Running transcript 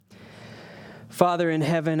Father in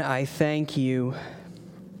heaven, I thank you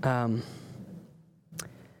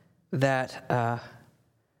that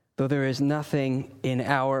though there is nothing in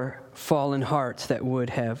our fallen hearts that would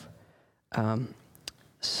have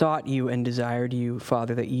sought you and desired you,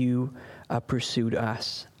 Father, that you pursued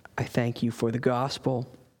us. I thank you for the gospel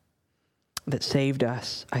that saved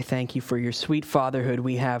us. I thank you for your sweet fatherhood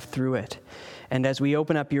we have through it. And as we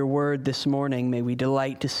open up your word this morning, may we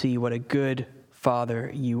delight to see what a good Father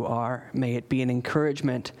you are. May it be an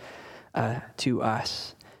encouragement to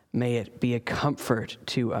us. May it be a comfort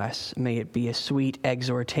to us. May it be a sweet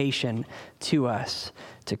exhortation to us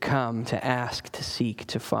to come, to ask, to seek,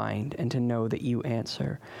 to find, and to know that you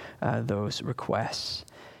answer those requests.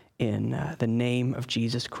 In the name of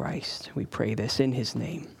Jesus Christ, we pray this in his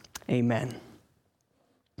name. Amen.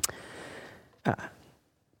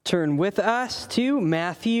 Turn with us to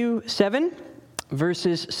Matthew 7,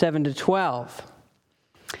 verses 7 to 12.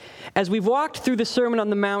 As we've walked through the Sermon on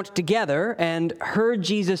the Mount together and heard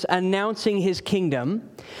Jesus announcing his kingdom,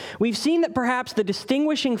 we've seen that perhaps the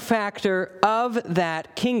distinguishing factor of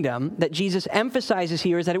that kingdom that Jesus emphasizes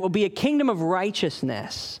here is that it will be a kingdom of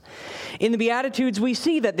righteousness. In the Beatitudes, we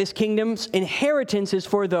see that this kingdom's inheritance is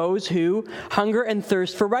for those who hunger and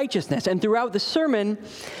thirst for righteousness. And throughout the sermon,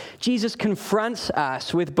 Jesus confronts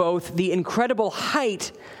us with both the incredible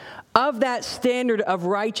height of that standard of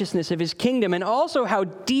righteousness of his kingdom, and also how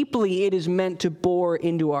deeply it is meant to bore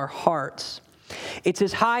into our hearts. It's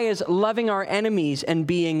as high as loving our enemies and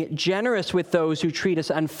being generous with those who treat us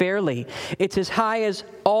unfairly. It's as high as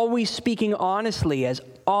always speaking honestly, as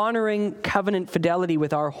honoring covenant fidelity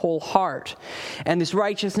with our whole heart. And this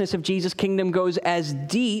righteousness of Jesus' kingdom goes as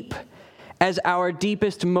deep as our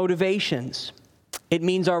deepest motivations. It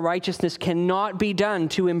means our righteousness cannot be done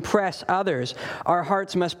to impress others. Our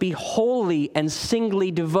hearts must be wholly and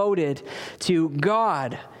singly devoted to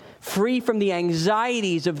God, free from the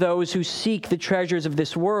anxieties of those who seek the treasures of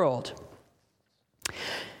this world.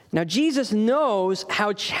 Now, Jesus knows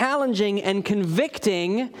how challenging and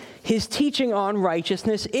convicting his teaching on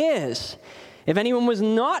righteousness is. If anyone was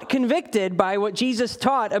not convicted by what Jesus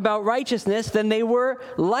taught about righteousness, then they were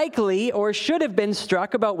likely or should have been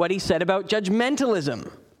struck about what he said about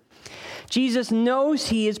judgmentalism. Jesus knows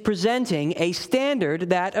he is presenting a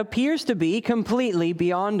standard that appears to be completely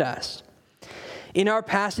beyond us. In our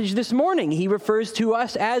passage this morning, he refers to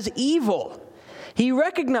us as evil. He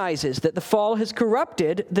recognizes that the fall has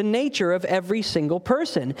corrupted the nature of every single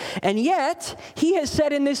person. And yet, he has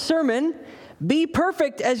said in this sermon, "Be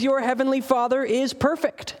perfect as your heavenly Father is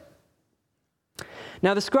perfect."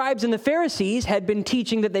 Now, the scribes and the Pharisees had been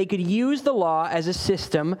teaching that they could use the law as a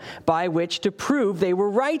system by which to prove they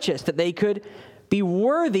were righteous, that they could be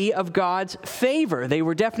worthy of God's favor. They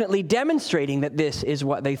were definitely demonstrating that this is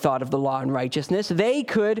what they thought of the law and righteousness. They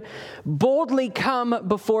could boldly come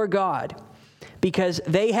before God because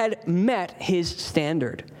they had met his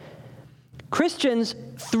standard. Christians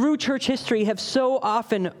through church history have so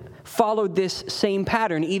often followed this same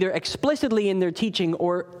pattern, either explicitly in their teaching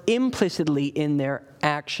or implicitly in their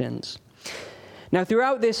actions. Now,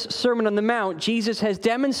 throughout this Sermon on the Mount, Jesus has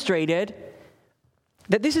demonstrated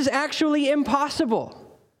that this is actually impossible.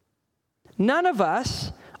 None of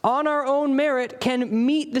us, on our own merit, can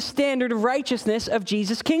meet the standard of righteousness of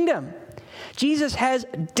Jesus' kingdom. Jesus has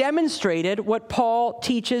demonstrated what Paul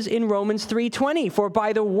teaches in Romans 3:20, "For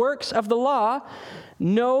by the works of the law,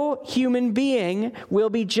 no human being will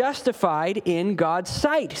be justified in God's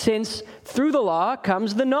sight, since through the law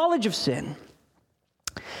comes the knowledge of sin."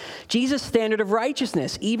 Jesus' standard of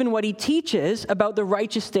righteousness, even what he teaches about the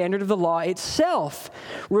righteous standard of the law itself,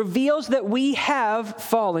 reveals that we have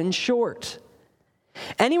fallen short.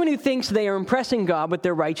 Anyone who thinks they are impressing God with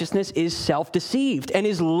their righteousness is self-deceived and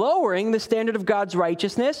is lowering the standard of God's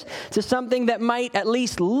righteousness to something that might at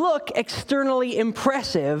least look externally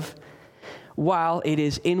impressive, while it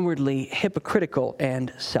is inwardly hypocritical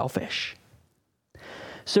and selfish.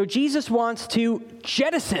 So Jesus wants to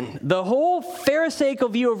jettison the whole Pharisaical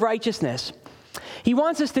view of righteousness. He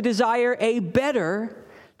wants us to desire a better,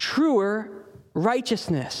 truer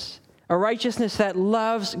righteousness, a righteousness that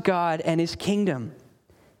loves God and his kingdom.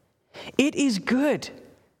 It is good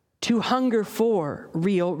to hunger for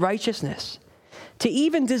real righteousness, to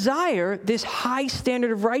even desire this high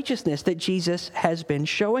standard of righteousness that Jesus has been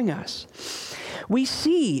showing us. We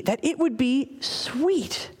see that it would be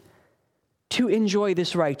sweet to enjoy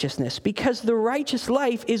this righteousness because the righteous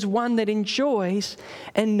life is one that enjoys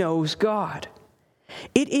and knows God.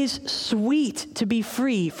 It is sweet to be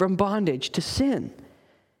free from bondage to sin.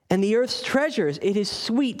 And the earth's treasures, it is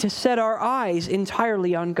sweet to set our eyes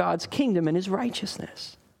entirely on God's kingdom and his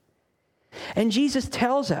righteousness. And Jesus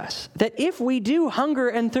tells us that if we do hunger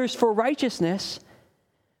and thirst for righteousness,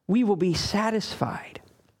 we will be satisfied.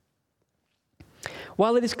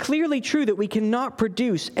 While it is clearly true that we cannot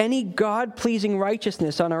produce any God-pleasing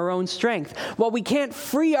righteousness on our own strength, while we can't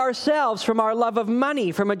free ourselves from our love of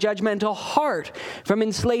money, from a judgmental heart, from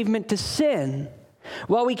enslavement to sin,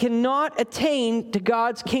 while we cannot attain to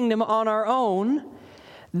God's kingdom on our own,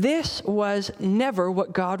 this was never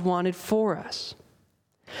what God wanted for us.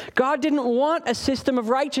 God didn't want a system of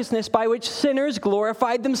righteousness by which sinners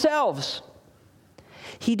glorified themselves.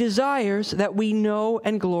 He desires that we know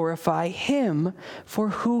and glorify Him for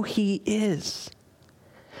who He is.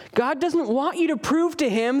 God doesn't want you to prove to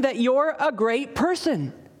Him that you're a great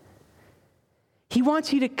person. He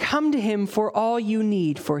wants you to come to Him for all you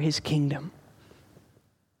need for His kingdom.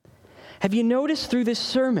 Have you noticed through this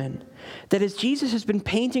sermon that as Jesus has been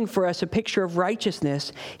painting for us a picture of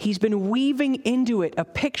righteousness, He's been weaving into it a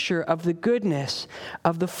picture of the goodness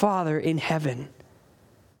of the Father in heaven,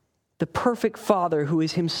 the perfect Father who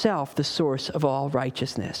is Himself the source of all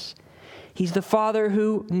righteousness. He's the Father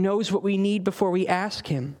who knows what we need before we ask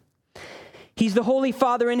Him. He's the Holy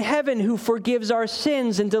Father in heaven who forgives our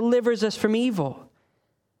sins and delivers us from evil.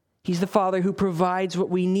 He's the Father who provides what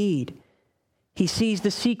we need. He sees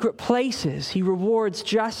the secret places. He rewards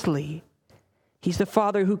justly. He's the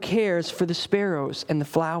Father who cares for the sparrows and the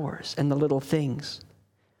flowers and the little things.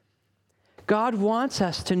 God wants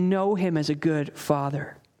us to know Him as a good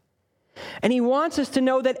Father. And He wants us to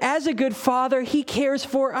know that as a good Father, He cares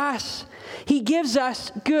for us. He gives us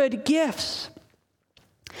good gifts.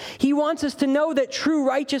 He wants us to know that true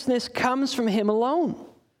righteousness comes from Him alone.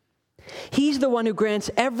 He's the one who grants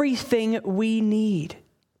everything we need.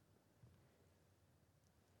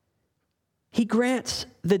 He grants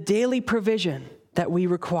the daily provision that we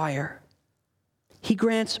require. He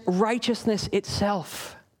grants righteousness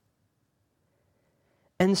itself.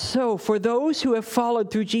 And so, for those who have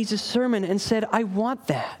followed through Jesus' sermon and said, I want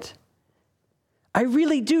that. I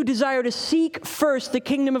really do desire to seek first the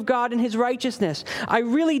kingdom of God and His righteousness. I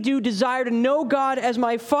really do desire to know God as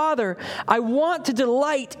my Father. I want to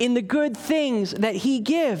delight in the good things that He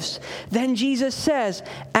gives. Then Jesus says,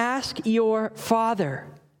 ask your Father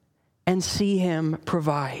and see Him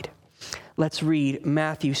provide. Let's read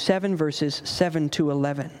Matthew 7, verses 7 to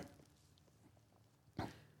 11.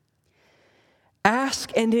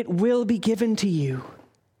 Ask and it will be given to you.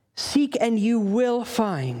 Seek and you will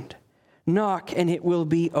find. Knock and it will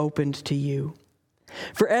be opened to you.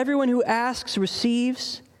 For everyone who asks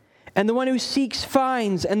receives, and the one who seeks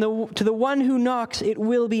finds, and to the one who knocks it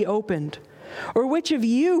will be opened. Or which of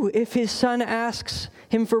you, if his son asks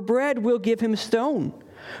him for bread, will give him a stone?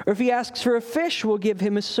 Or if he asks for a fish, will give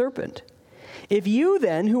him a serpent? If you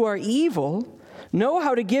then, who are evil, know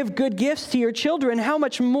how to give good gifts to your children, how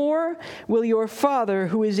much more will your Father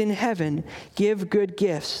who is in heaven give good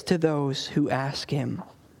gifts to those who ask Him?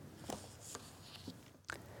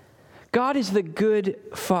 God is the good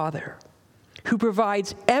Father who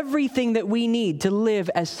provides everything that we need to live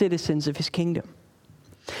as citizens of His kingdom.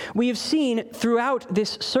 We have seen throughout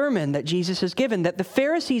this sermon that Jesus has given that the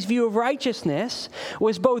Pharisees' view of righteousness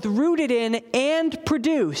was both rooted in and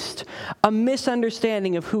produced a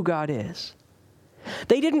misunderstanding of who God is.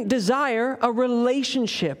 They didn't desire a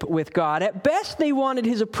relationship with God. At best, they wanted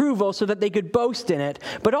His approval so that they could boast in it.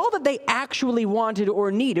 But all that they actually wanted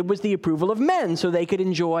or needed was the approval of men so they could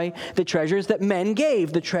enjoy the treasures that men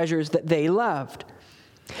gave, the treasures that they loved.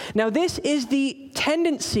 Now, this is the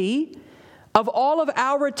tendency of all of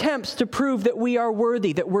our attempts to prove that we are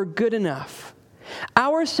worthy, that we're good enough.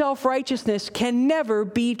 Our self-righteousness can never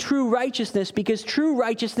be true righteousness because true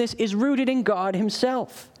righteousness is rooted in God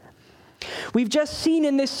Himself. We've just seen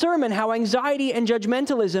in this sermon how anxiety and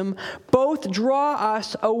judgmentalism both draw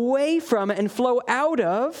us away from and flow out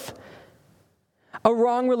of a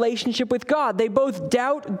wrong relationship with God. They both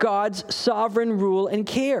doubt God's sovereign rule and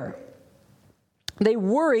care. They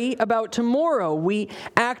worry about tomorrow. We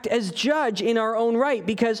act as judge in our own right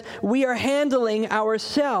because we are handling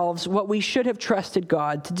ourselves what we should have trusted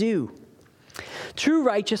God to do. True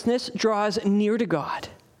righteousness draws near to God.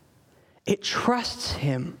 It trusts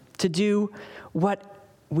Him to do what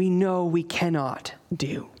we know we cannot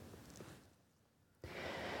do.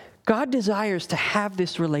 God desires to have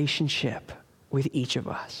this relationship with each of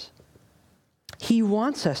us. He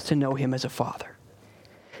wants us to know Him as a Father,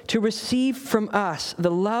 to receive from us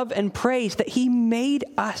the love and praise that He made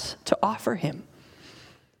us to offer Him.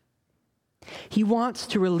 He wants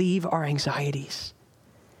to relieve our anxieties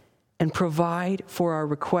and provide for our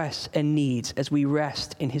requests and needs as we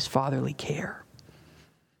rest in His fatherly care.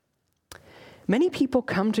 Many people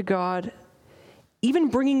come to God even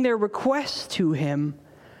bringing their requests to him,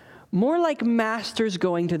 more like masters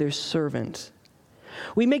going to their servant.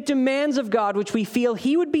 We make demands of God which we feel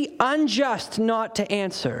he would be unjust not to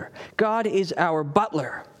answer. God is our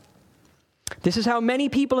butler. This is how many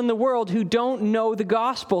people in the world who don't know the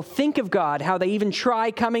gospel think of God, how they even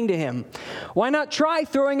try coming to him. Why not try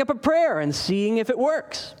throwing up a prayer and seeing if it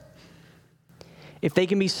works? If they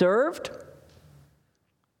can be served,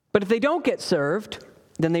 but if they don't get served,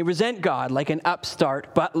 then they resent God like an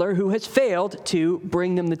upstart butler who has failed to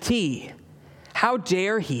bring them the tea. How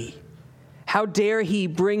dare he? How dare he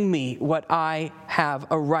bring me what I have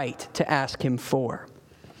a right to ask him for?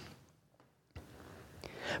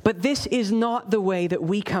 But this is not the way that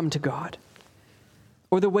we come to God,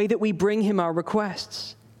 or the way that we bring him our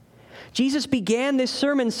requests. Jesus began this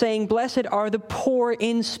sermon saying, "Blessed are the poor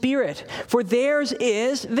in spirit, for theirs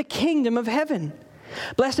is the kingdom of heaven.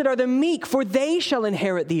 Blessed are the meek, for they shall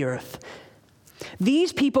inherit the earth."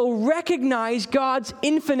 These people recognize God's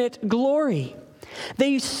infinite glory.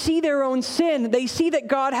 They see their own sin. They see that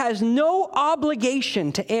God has no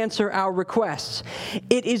obligation to answer our requests.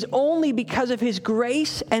 It is only because of his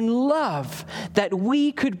grace and love that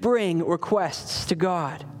we could bring requests to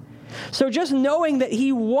God. So just knowing that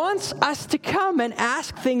he wants us to come and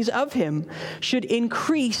ask things of him should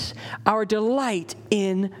increase our delight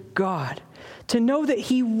in God. To know that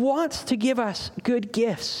he wants to give us good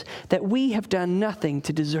gifts that we have done nothing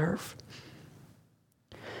to deserve.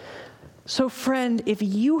 So friend, if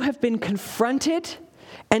you have been confronted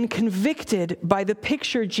and convicted by the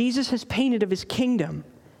picture Jesus has painted of his kingdom,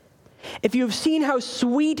 if you have seen how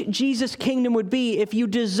sweet Jesus' kingdom would be, if you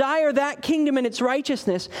desire that kingdom and its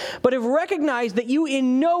righteousness, but have recognized that you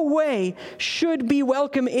in no way should be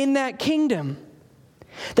welcome in that kingdom,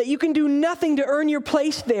 that you can do nothing to earn your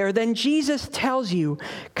place there, then Jesus tells you,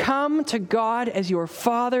 come to God as your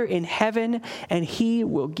Father in heaven, and he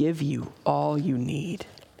will give you all you need.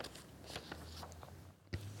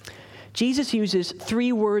 Jesus uses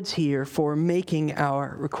 3 words here for making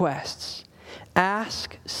our requests: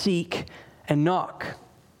 ask, seek, and knock.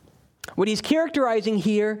 What he's characterizing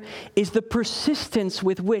here is the persistence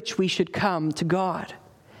with which we should come to God.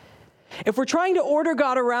 If we're trying to order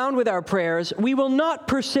God around with our prayers, we will not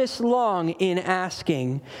persist long in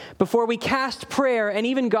asking before we cast prayer and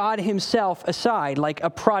even God himself aside like a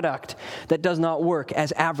product that does not work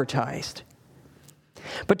as advertised.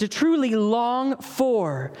 But to truly long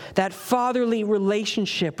for that fatherly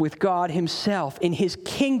relationship with God himself in his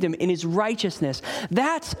kingdom, in his righteousness,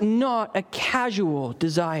 that's not a casual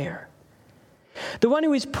desire. The one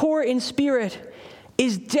who is poor in spirit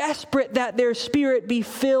is desperate that their spirit be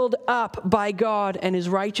filled up by God and his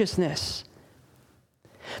righteousness.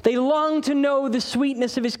 They long to know the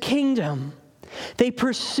sweetness of his kingdom. They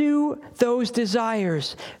pursue those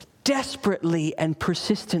desires desperately and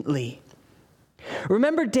persistently.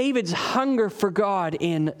 Remember David's hunger for God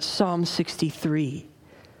in Psalm 63.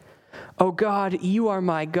 "O God, you are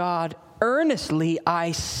my God. Earnestly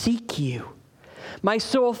I seek you. My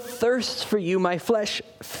soul thirsts for you. My flesh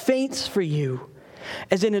faints for you,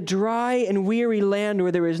 as in a dry and weary land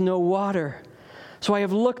where there is no water. So I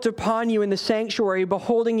have looked upon you in the sanctuary,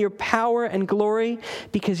 beholding your power and glory,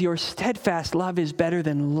 because your steadfast love is better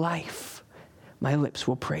than life. My lips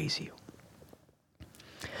will praise you."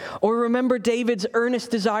 Or remember David's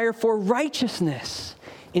earnest desire for righteousness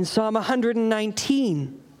in Psalm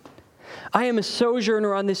 119. "I am a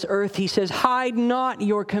sojourner on this earth," he says, "hide not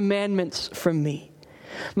your commandments from me.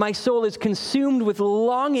 My soul is consumed with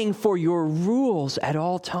longing for your rules at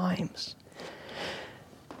all times."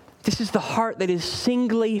 This is the heart that is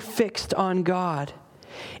singly fixed on God.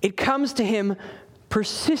 It comes to him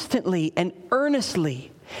persistently and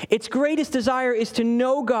earnestly. Its greatest desire is to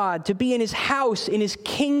know God, to be in his house, in his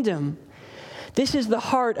kingdom. This is the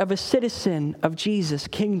heart of a citizen of Jesus'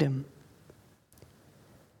 kingdom.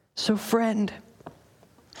 So friend,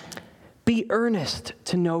 be earnest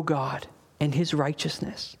to know God and his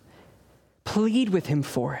righteousness. Plead with him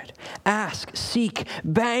for it. Ask, seek,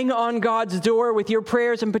 bang on God's door with your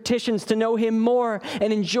prayers and petitions to know him more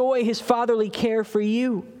and enjoy his fatherly care for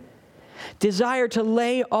you. Desire to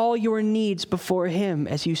lay all your needs before him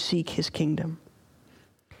as you seek his kingdom.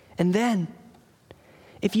 And then,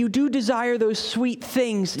 if you do desire those sweet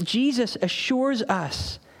things, Jesus assures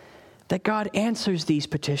us that God answers these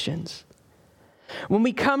petitions. When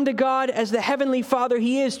we come to God as the Heavenly Father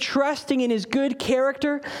he is, trusting in his good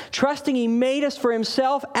character, trusting he made us for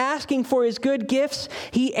himself, asking for his good gifts,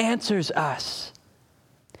 he answers us.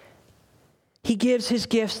 He gives his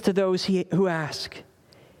gifts to those who ask.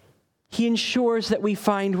 He ensures that we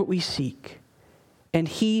find what we seek, and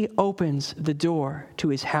he opens the door to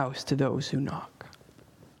his house to those who knock.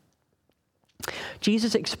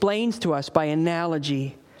 Jesus explains to us by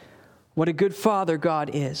analogy what a good father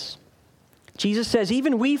God is. Jesus says,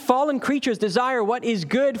 even we fallen creatures desire what is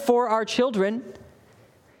good for our children.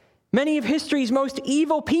 Many of history's most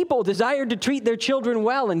evil people desired to treat their children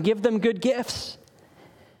well and give them good gifts.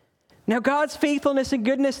 Now, God's faithfulness and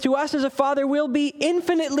goodness to us as a father will be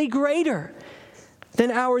infinitely greater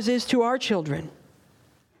than ours is to our children.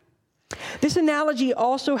 This analogy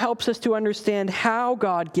also helps us to understand how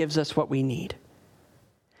God gives us what we need,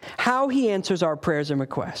 how he answers our prayers and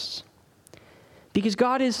requests. Because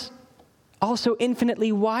God is also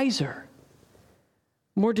infinitely wiser,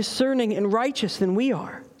 more discerning and righteous than we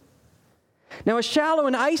are. Now, a shallow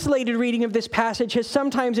and isolated reading of this passage has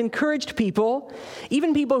sometimes encouraged people,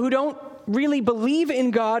 even people who don't really believe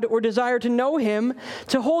in God or desire to know him,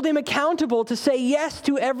 to hold him accountable, to say yes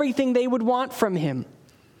to everything they would want from him.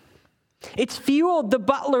 It's fueled the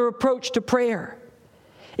butler approach to prayer.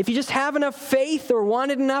 If you just have enough faith or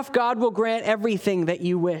want it enough, God will grant everything that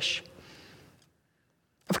you wish.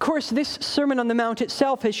 Of course, this Sermon on the Mount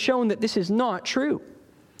itself has shown that this is not true.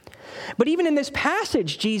 But even in this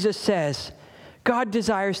passage, Jesus says, God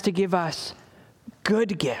desires to give us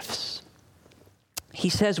good gifts. He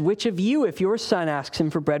says, which of you, if your son asks him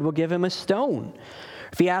for bread, will give him a stone?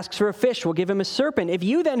 If he asks for a fish, will give him a serpent? If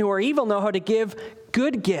you then who are evil know how to give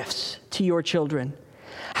good gifts to your children,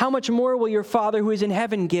 how much more will your Father who is in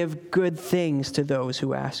heaven give good things to those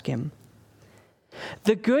who ask him?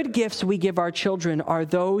 The good gifts we give our children are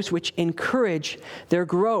those which encourage their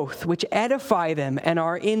growth, which edify them, and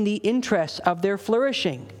are in the interests of their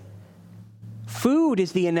flourishing. Food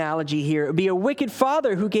is the analogy here. It would be a wicked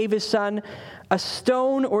father who gave his son a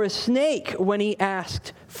stone or a snake when he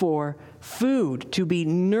asked for food to be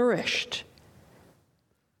nourished.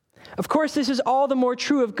 Of course, this is all the more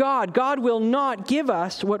true of God. God will not give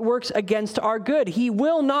us what works against our good. He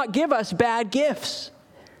will not give us bad gifts.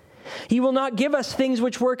 He will not give us things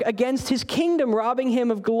which work against his kingdom, robbing him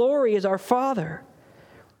of glory as our Father,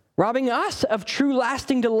 robbing us of true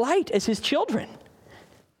lasting delight as his children.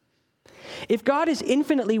 If God is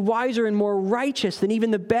infinitely wiser and more righteous than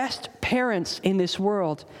even the best parents in this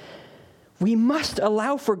world, we must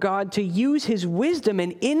allow for God to use his wisdom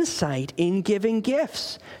and insight in giving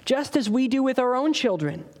gifts, just as we do with our own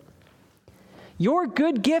children. Your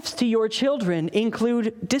good gifts to your children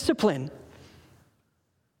include discipline,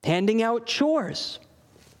 handing out chores,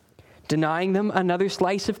 denying them another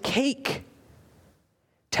slice of cake,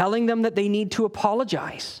 telling them that they need to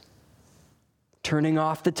apologize, turning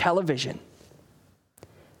off the television,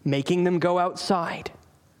 making them go outside,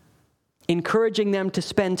 encouraging them to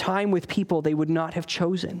spend time with people they would not have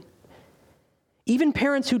chosen. Even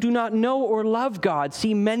parents who do not know or love God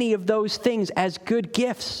see many of those things as good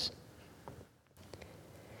gifts.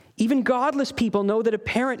 Even godless people know that a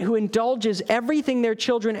parent who indulges everything their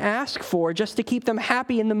children ask for just to keep them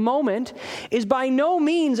happy in the moment is by no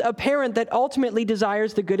means a parent that ultimately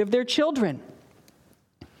desires the good of their children.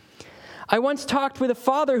 I once talked with a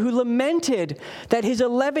father who lamented that his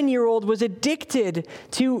 11-year-old was addicted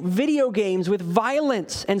to video games with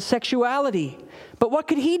violence and sexuality. But what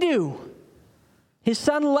could he do? His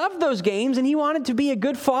son loved those games and he wanted to be a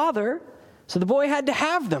good father, so the boy had to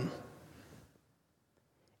have them.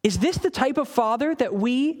 Is this the type of father that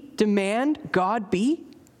we demand God be?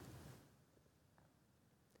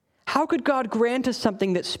 How could God grant us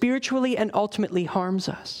something that spiritually and ultimately harms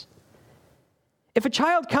us? If a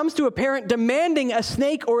child comes to a parent demanding a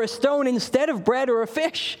snake or a stone instead of bread or a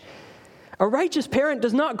fish, a righteous parent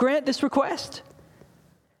does not grant this request.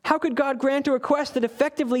 How could God grant a request that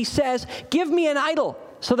effectively says, give me an idol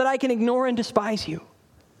so that I can ignore and despise you?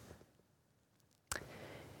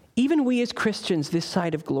 Even we as Christians this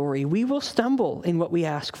side of glory, we will stumble in what we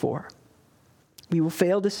ask for. We will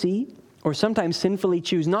fail to see, or sometimes sinfully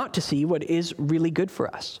choose not to see, what is really good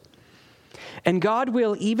for us. And God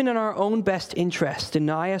will, even in our own best interest,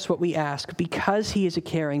 deny us what we ask because he is a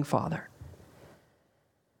caring Father.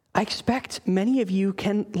 I expect many of you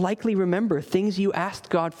can likely remember things you asked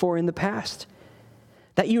God for in the past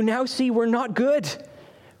that you now see were not good.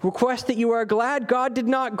 Requests that you are glad God did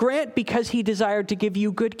not grant because he desired to give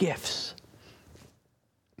you good gifts.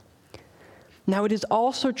 Now, it is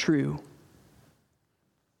also true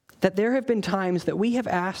that there have been times that we have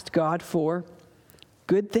asked God for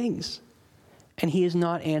good things, and he has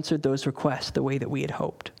not answered those requests the way that we had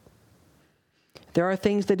hoped. There are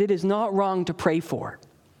things that it is not wrong to pray for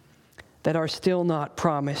that are still not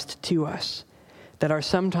promised to us, that are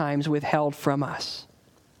sometimes withheld from us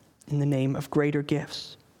in the name of greater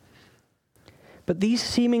gifts. But these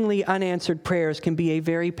seemingly unanswered prayers can be a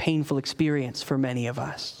very painful experience for many of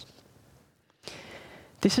us.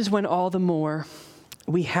 This is when all the more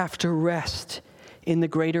we have to rest in the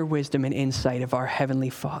greater wisdom and insight of our Heavenly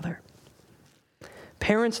Father.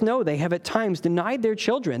 Parents know they have at times denied their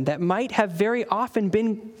children that might have very often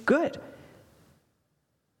been good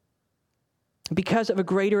because of a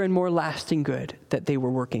greater and more lasting good that they were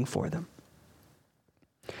working for them.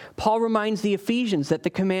 Paul reminds the Ephesians that the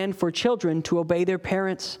command for children to obey their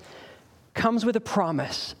parents comes with a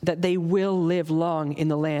promise that they will live long in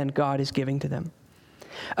the land God is giving to them.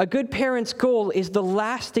 A good parent's goal is the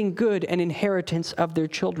lasting good and inheritance of their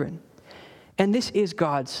children. And this is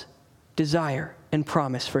God's desire and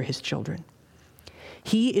promise for his children.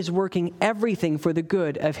 He is working everything for the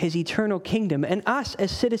good of his eternal kingdom and us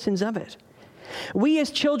as citizens of it. We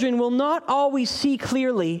as children will not always see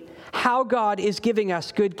clearly how God is giving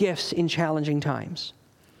us good gifts in challenging times.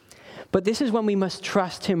 But this is when we must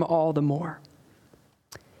trust him all the more.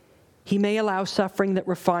 He may allow suffering that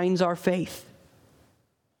refines our faith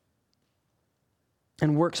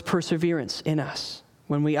and works perseverance in us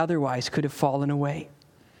when we otherwise could have fallen away.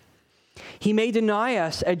 He may deny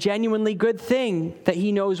us a genuinely good thing that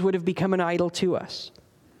he knows would have become an idol to us.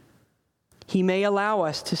 He may allow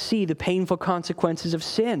us to see the painful consequences of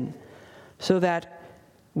sin so that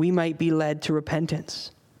we might be led to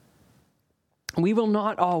repentance. We will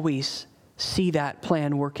not always see that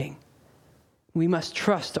plan working. We must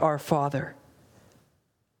trust our Father.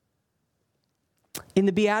 In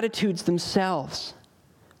the Beatitudes themselves,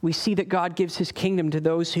 we see that God gives his kingdom to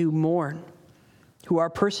those who mourn, who are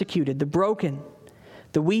persecuted, the broken,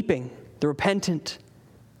 the weeping, the repentant.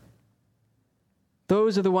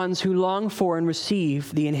 Those are the ones who long for and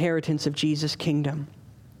receive the inheritance of Jesus' kingdom.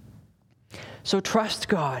 So trust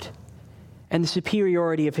God and the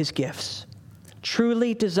superiority of his gifts.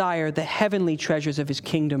 Truly desire the heavenly treasures of his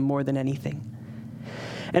kingdom more than anything.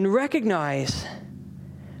 And recognize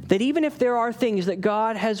that even if there are things that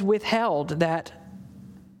God has withheld that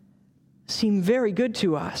seem very good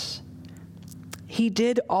to us, he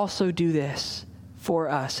did also do this for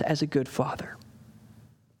us as a good father.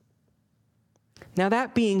 Now,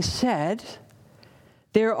 that being said,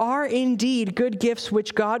 there are indeed good gifts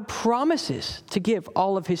which God promises to give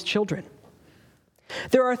all of his children.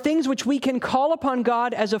 There are things which we can call upon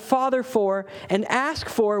God as a father for and ask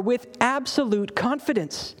for with absolute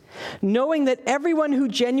confidence, knowing that everyone who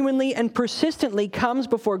genuinely and persistently comes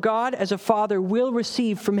before God as a father will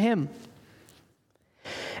receive from him.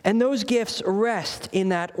 And those gifts rest in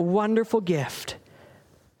that wonderful gift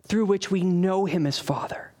through which we know him as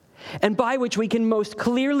Father, and by which we can most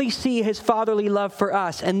clearly see his fatherly love for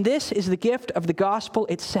us. And this is the gift of the gospel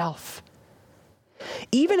itself.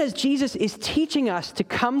 Even as Jesus is teaching us to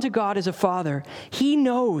come to God as a father, he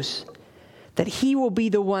knows that he will be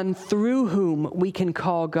the one through whom we can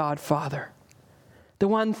call God Father, the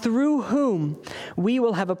one through whom we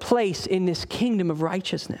will have a place in this kingdom of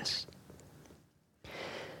righteousness.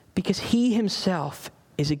 Because he himself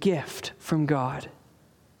is a gift from God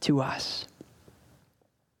to us.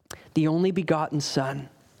 The only begotten Son,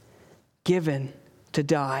 given to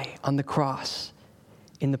die on the cross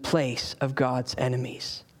in the place of God's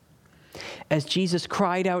enemies. As Jesus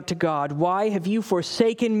cried out to God, "Why have you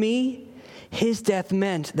forsaken me?" His death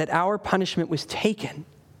meant that our punishment was taken.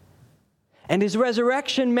 And his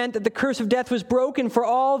resurrection meant that the curse of death was broken for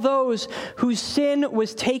all those whose sin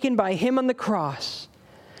was taken by him on the cross,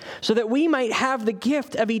 so that we might have the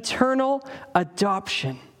gift of eternal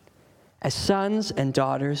adoption as sons and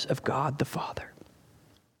daughters of God the Father.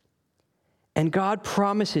 And God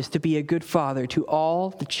promises to be a good father to all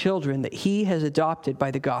the children that he has adopted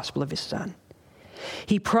by the gospel of his Son.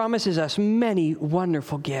 He promises us many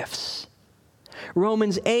wonderful gifts.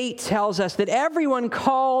 Romans 8 tells us that everyone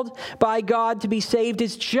called by God to be saved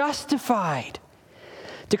is justified,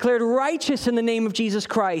 declared righteous in the name of Jesus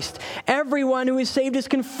Christ. Everyone who is saved is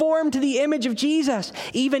conformed to the image of Jesus,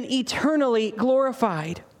 even eternally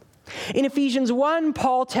glorified. In Ephesians 1,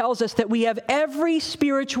 Paul tells us that we have every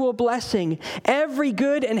spiritual blessing, every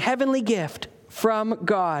good and heavenly gift from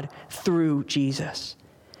God through Jesus.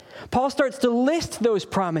 Paul starts to list those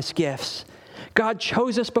promised gifts. God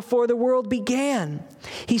chose us before the world began.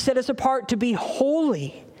 He set us apart to be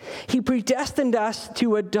holy. He predestined us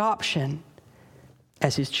to adoption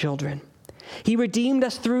as his children. He redeemed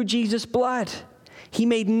us through Jesus' blood. He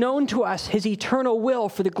made known to us his eternal will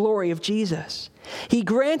for the glory of Jesus. He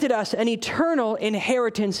granted us an eternal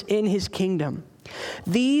inheritance in his kingdom.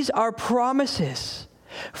 These are promises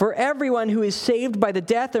for everyone who is saved by the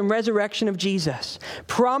death and resurrection of Jesus.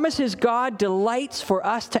 Promises God delights for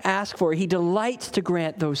us to ask for. He delights to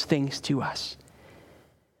grant those things to us.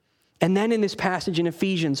 And then in this passage in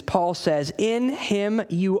Ephesians, Paul says, in him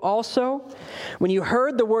you also, when you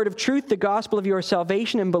heard the word of truth, the gospel of your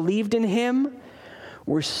salvation, and believed in him,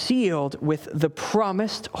 were sealed with the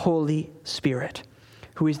promised Holy Spirit,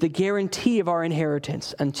 who is the guarantee of our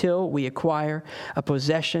inheritance until we acquire a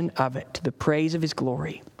possession of it to the praise of his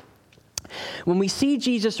glory. When we see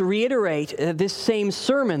Jesus reiterate this same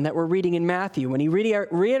sermon that we're reading in Matthew, when he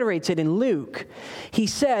reiterates it in Luke, he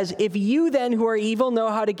says, if you then who are evil know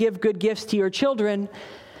how to give good gifts to your children,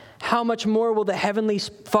 how much more will the heavenly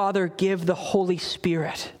Father give the Holy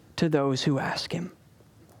Spirit to those who ask him?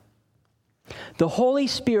 The Holy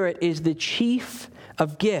Spirit is the chief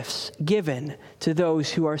of gifts given to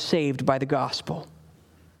those who are saved by the gospel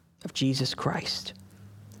of Jesus Christ.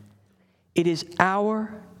 It is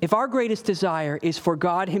if our greatest desire is for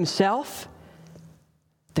God himself,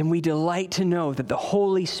 then we delight to know that the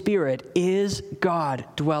Holy Spirit is God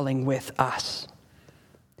dwelling with us.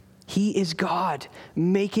 He is God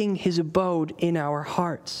making his abode in our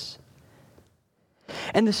hearts.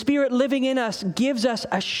 And the Spirit living in us gives us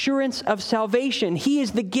assurance of salvation. He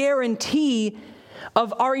is the guarantee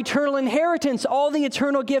of our eternal inheritance, all the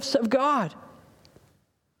eternal gifts of God.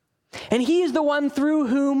 And he is the one through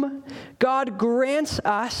whom God grants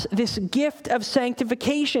us this gift of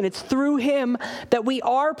sanctification. It's through him that we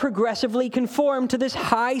are progressively conformed to this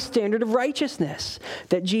high standard of righteousness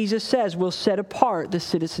that Jesus says will set apart the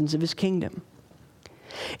citizens of his kingdom.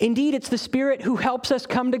 Indeed, it's the Spirit who helps us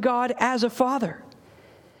come to God as a Father.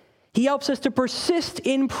 He helps us to persist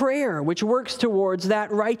in prayer, which works towards that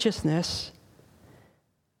righteousness.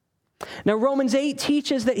 Now, Romans 8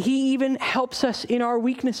 teaches that he even helps us in our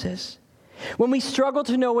weaknesses. When we struggle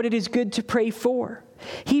to know what it is good to pray for,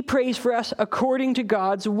 he prays for us according to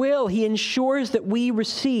God's will. He ensures that we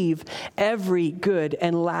receive every good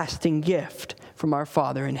and lasting gift from our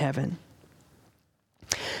Father in heaven.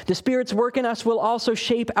 The Spirit's work in us will also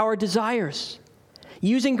shape our desires,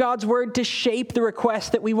 using God's word to shape the requests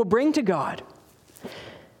that we will bring to God.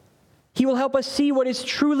 He will help us see what is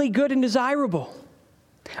truly good and desirable.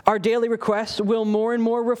 Our daily requests will more and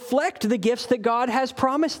more reflect the gifts that God has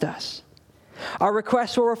promised us. Our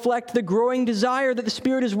requests will reflect the growing desire that the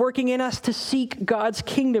Spirit is working in us to seek God's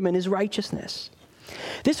kingdom and his righteousness.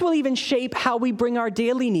 This will even shape how we bring our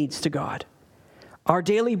daily needs to God. Our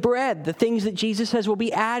daily bread, the things that Jesus says will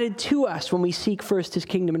be added to us when we seek first his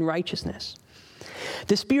kingdom and righteousness.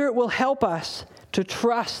 The Spirit will help us to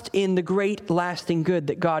trust in the great lasting good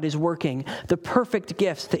that God is working, the perfect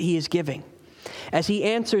gifts that he is giving, as he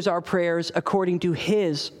answers our prayers according to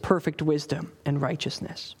his perfect wisdom and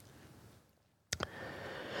righteousness.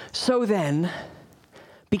 So then,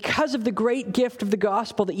 because of the great gift of the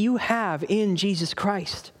gospel that you have in Jesus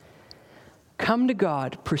Christ, come to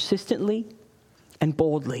God persistently and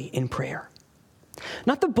boldly in prayer.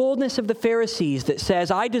 Not the boldness of the Pharisees that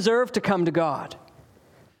says, I deserve to come to God,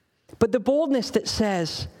 but the boldness that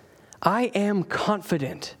says, I am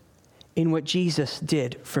confident in what Jesus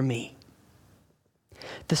did for me.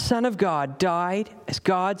 The Son of God died as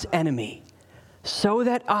God's enemy so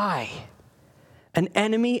that I, an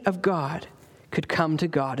enemy of God, could come to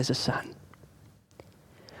God as a son.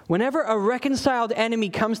 Whenever a reconciled enemy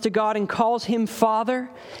comes to God and calls him Father,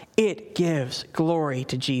 it gives glory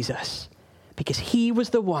to Jesus, because he was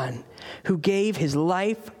the one who gave his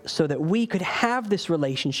life so that we could have this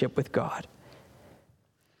relationship with God.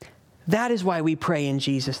 That is why we pray in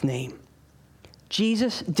Jesus' name.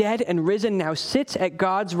 Jesus, dead and risen, now sits at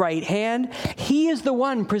God's right hand. He is the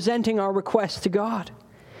one presenting our requests to God.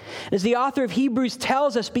 As the author of Hebrews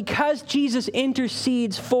tells us, because Jesus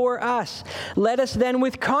intercedes for us, let us then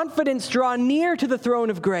with confidence draw near to the throne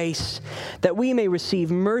of grace, that we may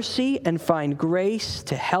receive mercy and find grace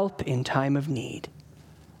to help in time of need.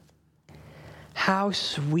 How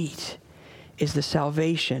sweet is the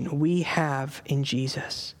salvation we have in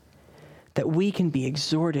Jesus, that we can be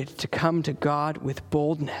exhorted to come to God with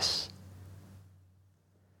boldness.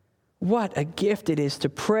 What a gift it is to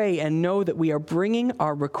pray and know that we are bringing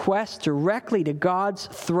our requests directly to God's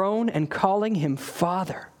throne and calling him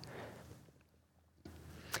Father.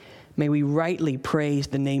 May we rightly praise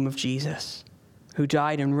the name of Jesus, who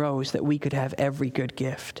died and rose that we could have every good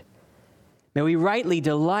gift. May we rightly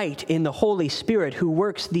delight in the Holy Spirit who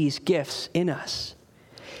works these gifts in us.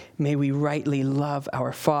 May we rightly love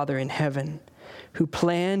our Father in heaven, who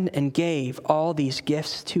planned and gave all these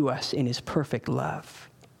gifts to us in his perfect love.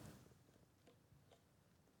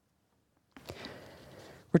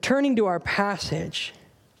 Returning to our passage,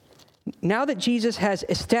 now that Jesus has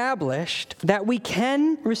established that we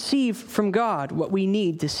can receive from God what we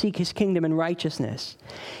need to seek his kingdom and righteousness,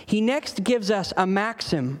 he next gives us a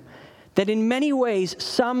maxim that in many ways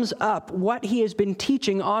sums up what he has been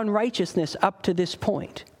teaching on righteousness up to this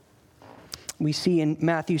point. We see in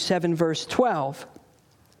Matthew 7, verse 12,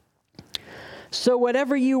 "So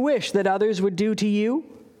whatever you wish that others would do to you,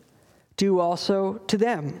 do also to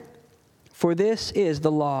them. For this is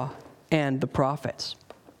the law and the prophets."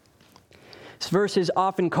 This verse is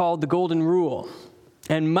often called the Golden Rule,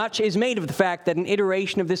 and much is made of the fact that an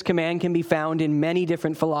iteration of this command can be found in many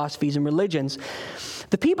different philosophies and religions.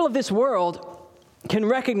 The people of this world can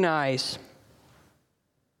recognize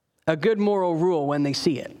a good moral rule when they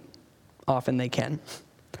see it. Often they can.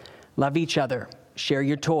 Love each other. Share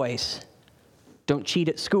your toys. Don't cheat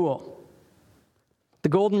at school. The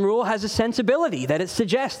Golden Rule has a sensibility that it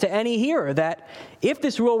suggests to any hearer that if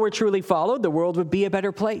this rule were truly followed, the world would be a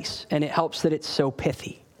better place, and it helps that it's so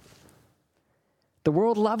pithy. The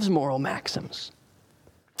world loves moral maxims.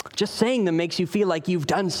 Just saying them makes you feel like you've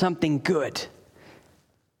done something good.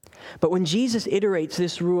 But when Jesus iterates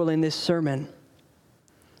this rule in this sermon,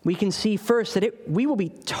 we can see first that we will be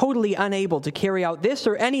totally unable to carry out this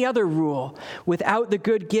or any other rule without the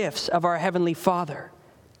good gifts of our Heavenly Father.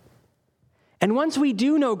 And once we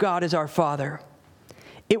do know God as our Father,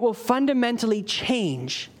 it will fundamentally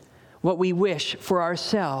change what we wish for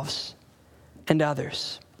ourselves and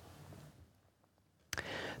others.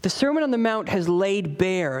 The Sermon on the Mount has laid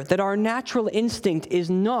bare that our natural instinct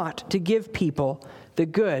is not to give people the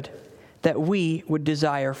good that we would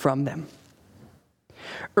desire from them.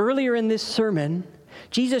 Earlier in this sermon,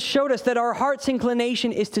 Jesus showed us that our heart's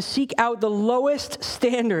inclination is to seek out the lowest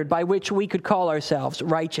standard by which we could call ourselves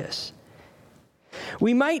righteous.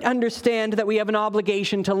 We might understand that we have an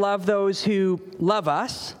obligation to love those who love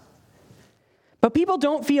us, but people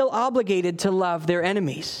don't feel obligated to love their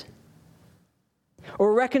enemies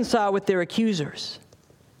or reconcile with their accusers.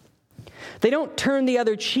 They don't turn the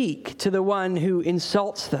other cheek to the one who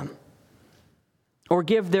insults them or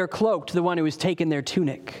give their cloak to the one who has taken their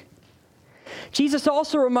tunic. Jesus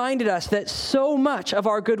also reminded us that so much of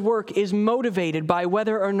our good work is motivated by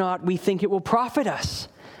whether or not we think it will profit us,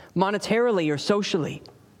 monetarily or socially.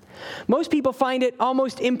 Most people find it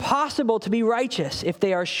almost impossible to be righteous if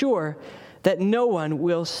they are sure that no one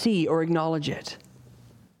will see or acknowledge it.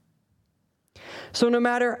 So no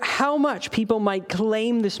matter how much people might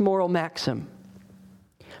claim this moral maxim,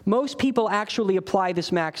 most people actually apply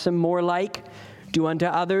this maxim more like, "Do unto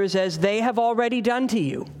others as they have already done to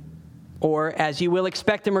you," or as you will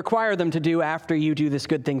expect and require them to do after you do this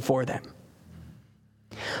good thing for them.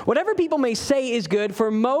 Whatever people may say is good,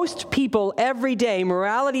 for most people every day,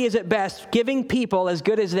 morality is at best giving people as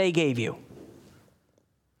good as they gave you.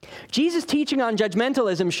 Jesus' teaching on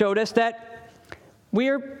judgmentalism showed us that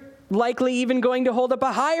we're likely even going to hold up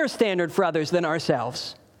a higher standard for others than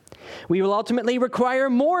ourselves. We will ultimately require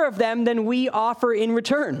more of them than we offer in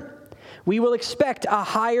return. We will expect a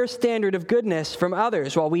higher standard of goodness from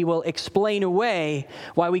others, while we will explain away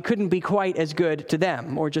why we couldn't be quite as good to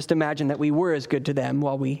them, or just imagine that we were as good to them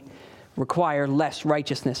while we require less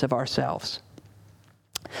righteousness of ourselves.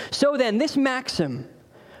 So then, this maxim,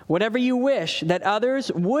 "Whatever you wish that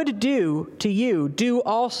others would do to you, do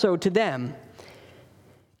also to them,"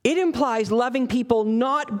 it implies loving people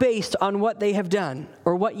not based on what they have done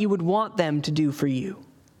or what you would want them to do for you,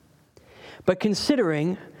 but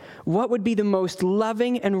considering what would be the most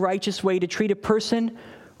loving and righteous way to treat a person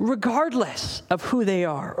regardless of who they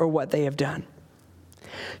are or what they have done.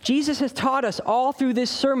 Jesus has taught us all through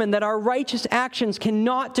this sermon that our righteous actions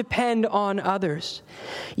cannot depend on others.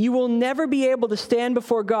 You will never be able to stand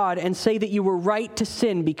before God and say that you were right to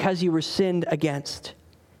sin because you were sinned against.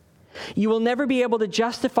 You will never be able to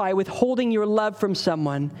justify withholding your love from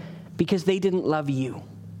someone because they didn't love you.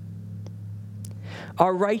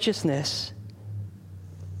 Our righteousness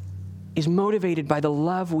is motivated by the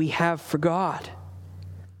love we have for God.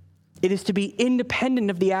 It is to be independent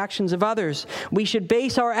of the actions of others. We should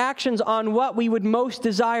base our actions on what we would most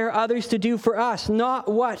desire others to do for us,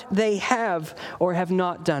 not what they have or have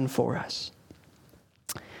not done for us.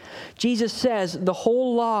 Jesus says the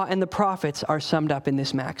whole law and the prophets are summed up in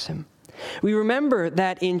this maxim. We remember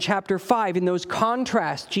that in chapter 5, in those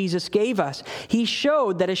contrasts Jesus gave us, he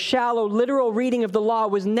showed that a shallow, literal reading of the law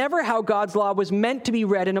was never how God's law was meant to be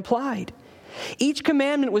read and applied. Each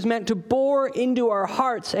commandment was meant to bore into our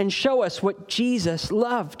hearts and show us what Jesus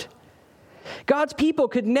loved. God's people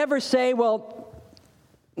could never say, well,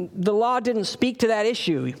 the law didn't speak to that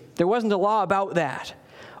issue. There wasn't a law about that.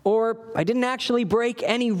 Or, I didn't actually break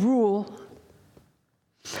any rule.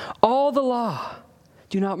 All the law,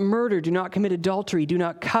 do not murder, do not commit adultery, do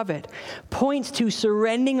not covet, points to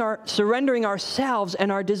surrendering ourselves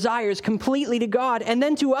and our desires completely to God and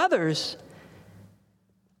then to others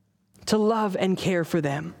to love and care for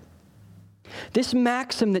them. This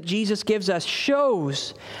maxim that Jesus gives us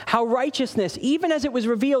shows how righteousness, even as it was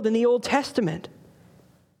revealed in the Old Testament,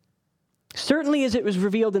 certainly as it was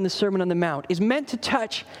revealed in the Sermon on the Mount, is meant to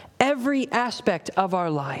touch every aspect of our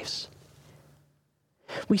lives.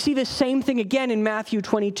 We see this same thing again in Matthew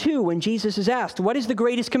 22 when Jesus is asked, what is the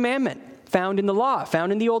greatest commandment found in the law,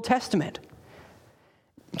 found in the Old Testament?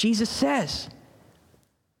 Jesus says,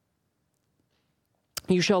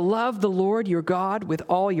 you shall love the Lord your God with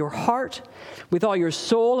all your heart, with all your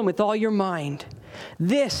soul, and with all your mind.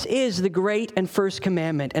 This is the great and first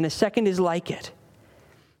commandment, and a second is like it.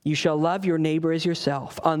 You shall love your neighbor as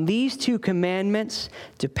yourself. On these two commandments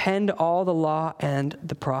depend all the law and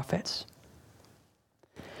the prophets.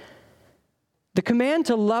 The command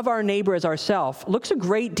to love our neighbor as ourselves looks a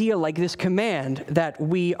great deal like this command that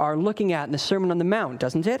we are looking at in the Sermon on the Mount,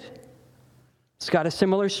 doesn't it? It's got a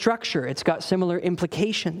similar structure. It's got similar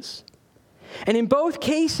implications. And in both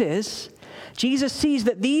cases, Jesus sees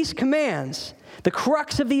that these commands, the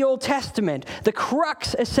crux of the Old Testament, the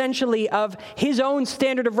crux essentially of his own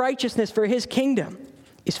standard of righteousness for his kingdom,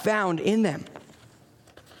 is found in them.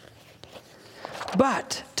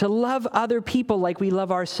 But to love other people like we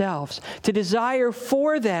love ourselves, to desire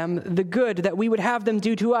for them the good that we would have them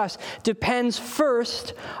do to us, depends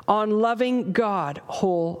first on loving God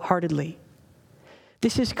wholeheartedly.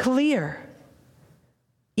 This is clear.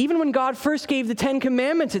 Even when God first gave the 10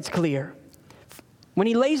 Commandments, it's clear. When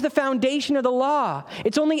he lays the foundation of the law,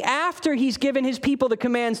 it's only after he's given his people the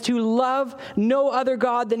commands to love no other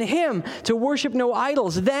God than him, to worship no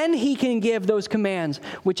idols. Then he can give those commands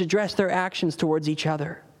which address their actions towards each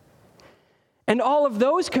other. And all of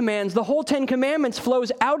those commands, the whole 10 Commandments,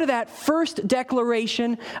 flows out of that first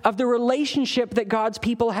declaration of the relationship that God's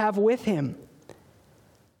people have with him.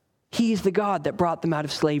 He is the God that brought them out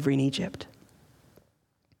of slavery in Egypt.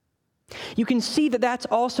 You can see that that's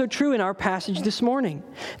also true in our passage this morning.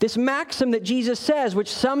 This maxim that Jesus says, which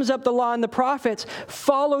sums up the law and the prophets,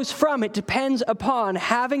 follows from, it depends upon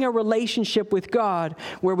having a relationship with God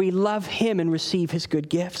where we love him and receive his good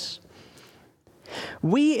gifts.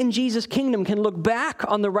 We in Jesus' kingdom can look back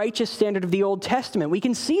on the righteous standard of the Old Testament. We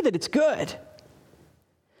can see that it's good.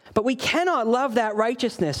 But we cannot love that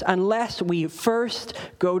righteousness unless we first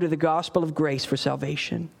go to the gospel of grace for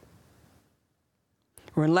salvation,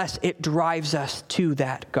 or unless it drives us to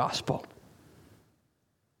that gospel.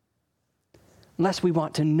 Unless we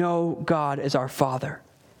want to know God as our Father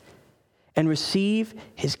and receive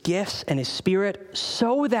his gifts and his Spirit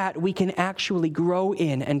so that we can actually grow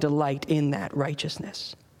in and delight in that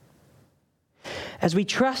righteousness. As we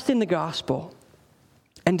trust in the gospel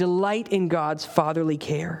and delight in God's fatherly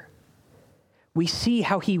care, we see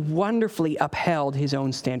how he wonderfully upheld his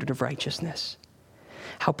own standard of righteousness,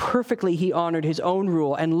 how perfectly he honored his own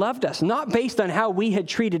rule and loved us, not based on how we had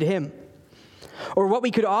treated him or what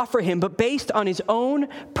we could offer him, but based on his own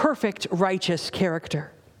perfect righteous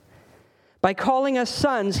character. By calling us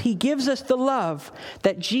sons, he gives us the love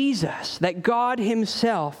that Jesus, that God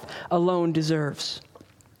himself alone deserves.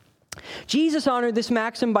 Jesus honored this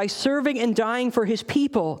maxim by serving and dying for his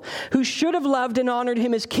people, who should have loved and honored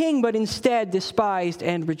him as king, but instead despised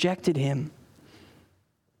and rejected him.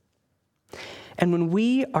 And when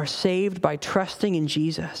we are saved by trusting in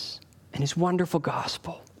Jesus and his wonderful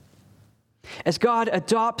gospel, as God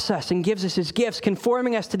adopts us and gives us his gifts,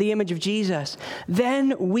 conforming us to the image of Jesus,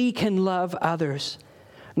 then we can love others,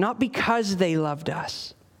 not because they loved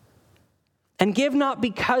us, and give not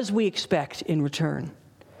because we expect in return.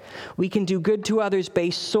 We can do good to others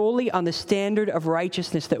based solely on the standard of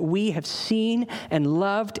righteousness that we have seen and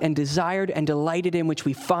loved and desired and delighted in, which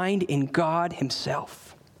we find in God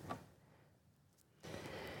himself.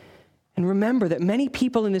 And remember that many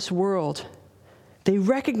people in this world, they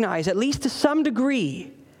recognize, at least to some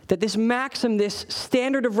degree, that this maxim, this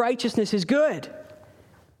standard of righteousness is good.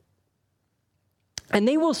 And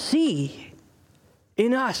they will see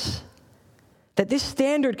in us that this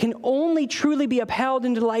standard can only truly be upheld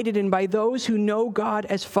and delighted in by those who know God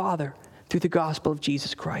as Father through the gospel of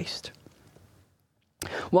Jesus Christ.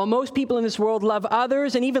 While most people in this world love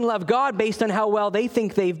others and even love God based on how well they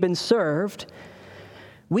think they've been served,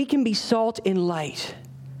 we can be salt in light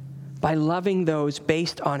by loving those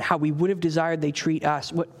based on how we would have desired they treat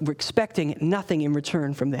us, what we're expecting nothing in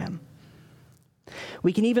return from them.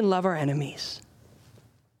 We can even love our enemies,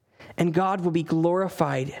 and God will be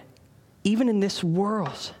glorified even in this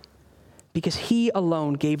world, because he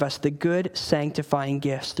alone gave us the good sanctifying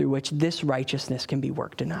gifts through which this righteousness can be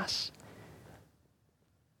worked in us.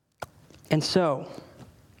 And so,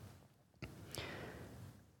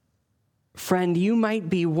 friend, you might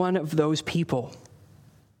be one of those people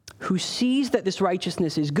who sees that this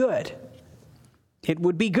righteousness is good. It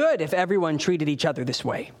would be good if everyone treated each other this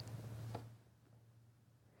way.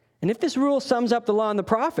 And if this rule sums up the law and the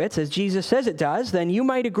prophets, as Jesus says it does, then you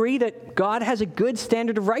might agree that God has a good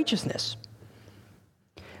standard of righteousness.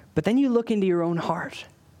 But then you look into your own heart.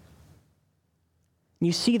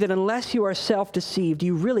 You see that unless you are self-deceived,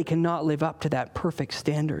 you really cannot live up to that perfect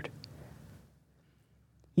standard.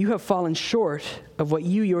 You have fallen short of what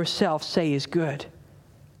you yourself say is good.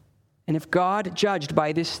 And if God judged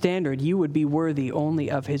by this standard, you would be worthy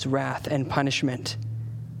only of his wrath and punishment.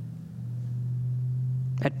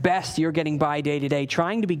 At best, you're getting by day to day,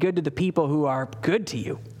 trying to be good to the people who are good to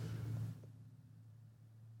you.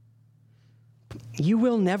 You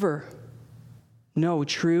will never know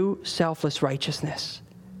true, selfless righteousness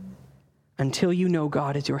until you know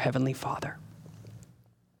God as your heavenly Father.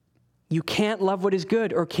 You can't love what is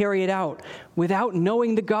good or carry it out without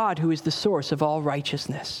knowing the God who is the source of all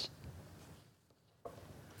righteousness.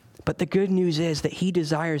 But the good news is that he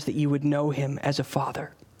desires that you would know him as a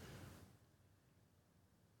father.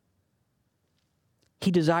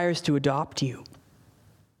 He desires to adopt you.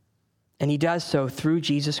 And he does so through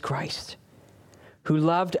Jesus Christ, who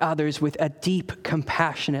loved others with a deep,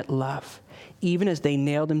 compassionate love, even as they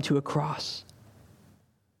nailed him to a cross.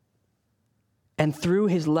 And through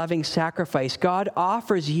his loving sacrifice, God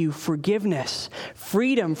offers you forgiveness,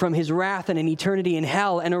 freedom from his wrath and an eternity in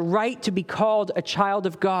hell, and a right to be called a child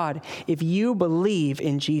of God if you believe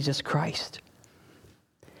in Jesus Christ.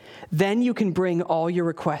 Then you can bring all your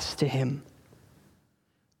requests to him.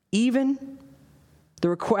 Even the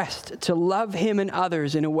request to love him and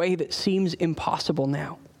others in a way that seems impossible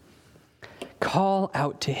now. Call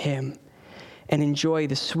out to him and enjoy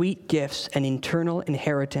the sweet gifts and eternal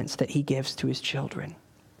inheritance that he gives to his children.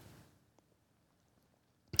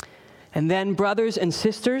 And then, brothers and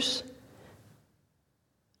sisters,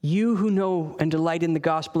 you who know and delight in the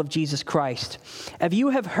gospel of Jesus Christ, as you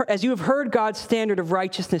have heard God's standard of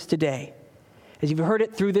righteousness today, as you've heard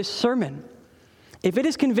it through this sermon, if it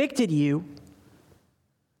has convicted you,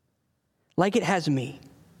 like it has me,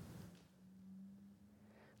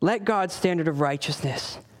 let God's standard of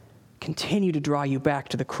righteousness continue to draw you back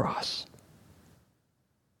to the cross,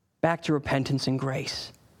 back to repentance and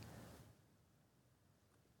grace.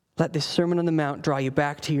 Let this Sermon on the Mount draw you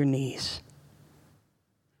back to your knees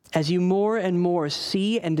as you more and more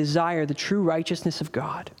see and desire the true righteousness of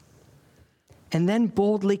God, and then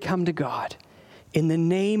boldly come to God in the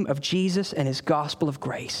name of Jesus and his gospel of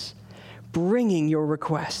grace, bringing your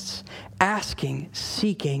requests, asking,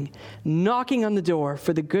 seeking, knocking on the door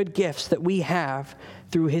for the good gifts that we have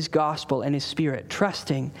through his gospel and his Spirit,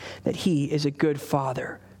 trusting that he is a good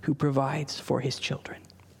Father who provides for his children.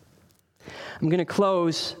 I'm going to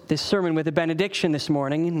close this sermon with a benediction this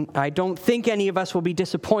morning, and I don't think any of us will be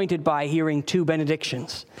disappointed by hearing two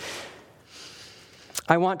benedictions.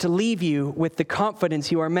 I want to leave you with the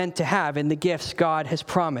confidence you are meant to have in the gifts God has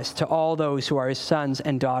promised to all those who are his sons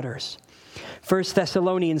and daughters. 1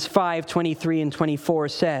 Thessalonians 5:23 and 24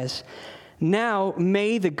 says, "Now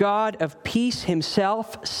may the God of peace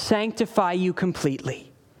himself sanctify you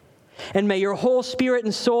completely, and may your whole spirit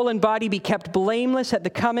and soul and body be kept blameless at the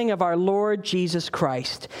coming of our Lord Jesus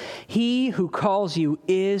Christ. He who calls you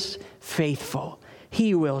is faithful.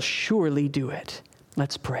 He will surely do it."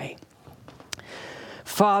 Let's pray.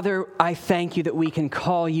 Father, I thank you that we can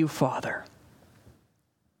call you Father.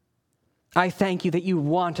 I thank you that you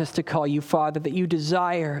want us to call you Father, that you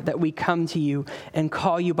desire that we come to you and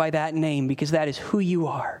call you by that name, because that is who you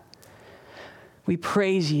are. We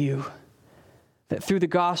praise you that through the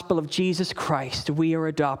gospel of Jesus Christ, we are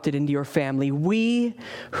adopted into your family. We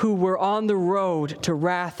who were on the road to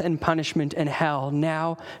wrath and punishment and hell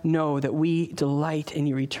now know that we delight in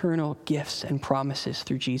your eternal gifts and promises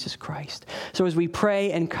through Jesus Christ. So as we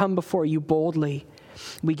pray and come before you boldly,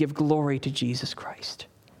 we give glory to Jesus Christ,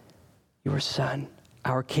 your Son,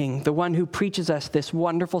 our King, the one who preaches us this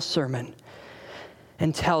wonderful sermon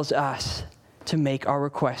and tells us to make our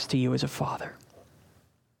request to you as a Father.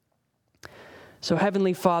 So,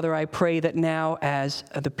 Heavenly Father, I pray that now as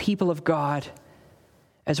the people of God,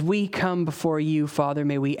 as we come before you, Father,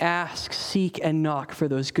 may we ask, seek, and knock for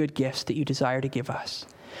those good gifts that you desire to give us,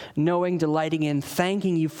 knowing, delighting in,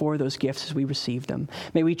 thanking you for those gifts as we receive them.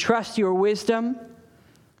 May we trust your wisdom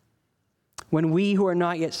when we who are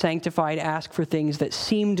not yet sanctified ask for things that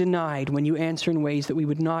seem denied, when you answer in ways that we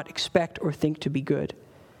would not expect or think to be good.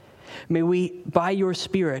 May we, by your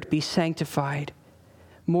Spirit, be sanctified,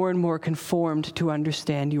 more and more conformed to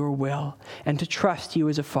understand your will and to trust you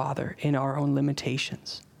as a Father in our own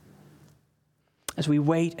limitations, as we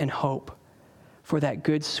wait and hope for that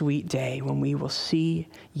good, sweet day when we will see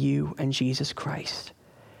you and Jesus Christ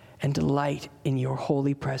and delight in your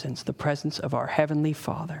holy presence, the presence of our Heavenly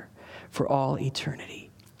Father for all eternity.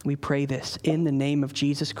 We pray this in the name of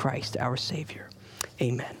Jesus Christ, our Savior.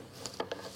 Amen.